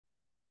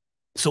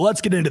So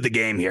let's get into the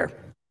game here.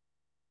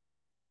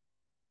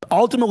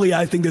 Ultimately,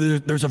 I think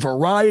that there's a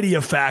variety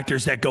of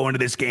factors that go into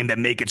this game that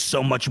make it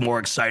so much more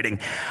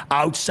exciting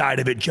outside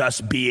of it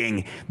just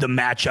being the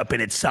matchup in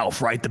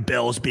itself, right? The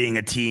Bills being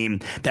a team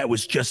that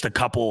was just a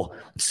couple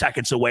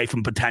seconds away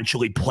from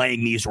potentially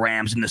playing these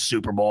Rams in the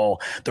Super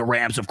Bowl. The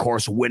Rams, of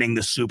course, winning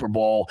the Super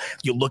Bowl.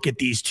 You look at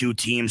these two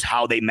teams,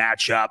 how they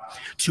match up.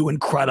 Two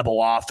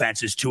incredible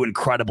offenses, two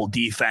incredible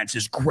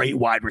defenses, great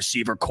wide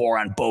receiver core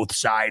on both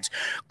sides,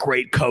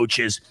 great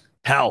coaches.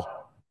 Hell,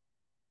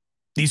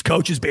 these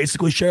coaches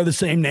basically share the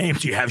same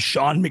names. You have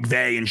Sean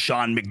McVay and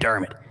Sean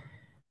McDermott.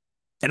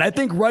 And I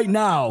think right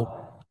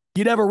now,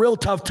 you'd have a real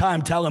tough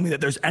time telling me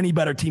that there's any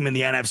better team in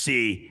the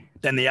NFC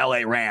than the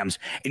LA Rams.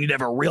 And you'd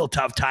have a real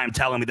tough time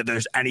telling me that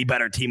there's any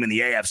better team in the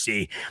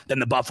AFC than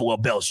the Buffalo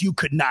Bills. You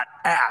could not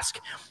ask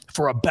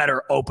for a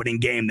better opening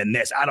game than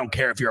this. I don't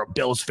care if you're a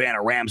Bills fan,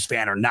 a Rams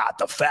fan or not.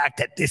 The fact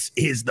that this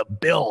is the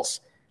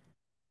Bills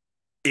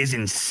is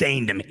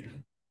insane to me.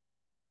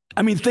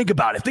 I mean, think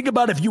about it. Think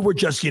about if you were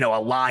just, a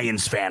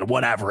Lions fan,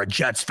 whatever, a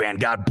Jets fan.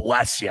 God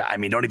bless you. I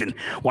mean, don't even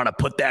want to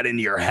put that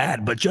into your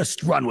head, but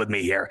just run with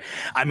me here.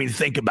 I mean,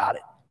 think about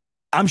it.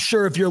 I'm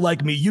sure if you're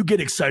like me, you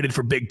get excited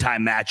for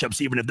big-time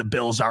matchups, even if the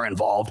Bills are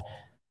involved.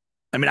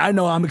 I mean, I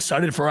know I'm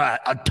excited for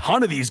a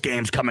ton of these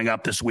games coming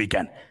up this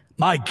weekend.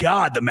 My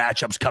God, the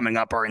matchups coming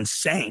up are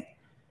insane.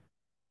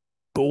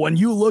 But when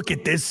you look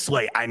at this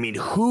slate, I mean,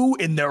 who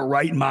in their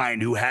right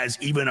mind who has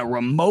even a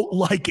remote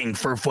liking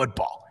for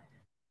football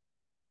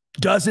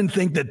doesn't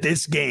think that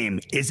this game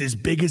is as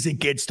big as it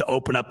gets to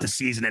open up the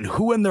season? And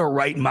who in their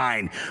right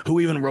mind, who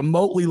even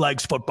remotely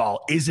likes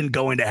football, isn't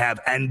going to have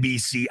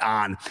NBC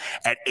on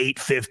at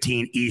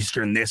 8:15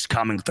 Eastern this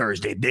coming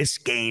Thursday? This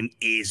game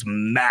is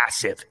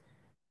massive.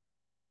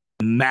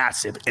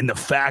 Massive. And the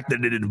fact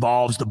that it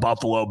involves the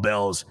Buffalo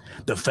Bills,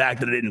 the fact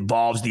that it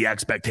involves the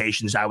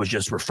expectations I was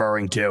just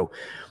referring to,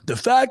 the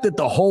fact that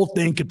the whole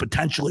thing could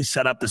potentially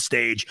set up the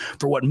stage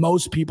for what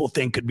most people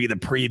think could be the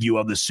preview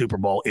of the Super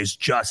Bowl is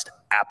just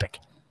epic.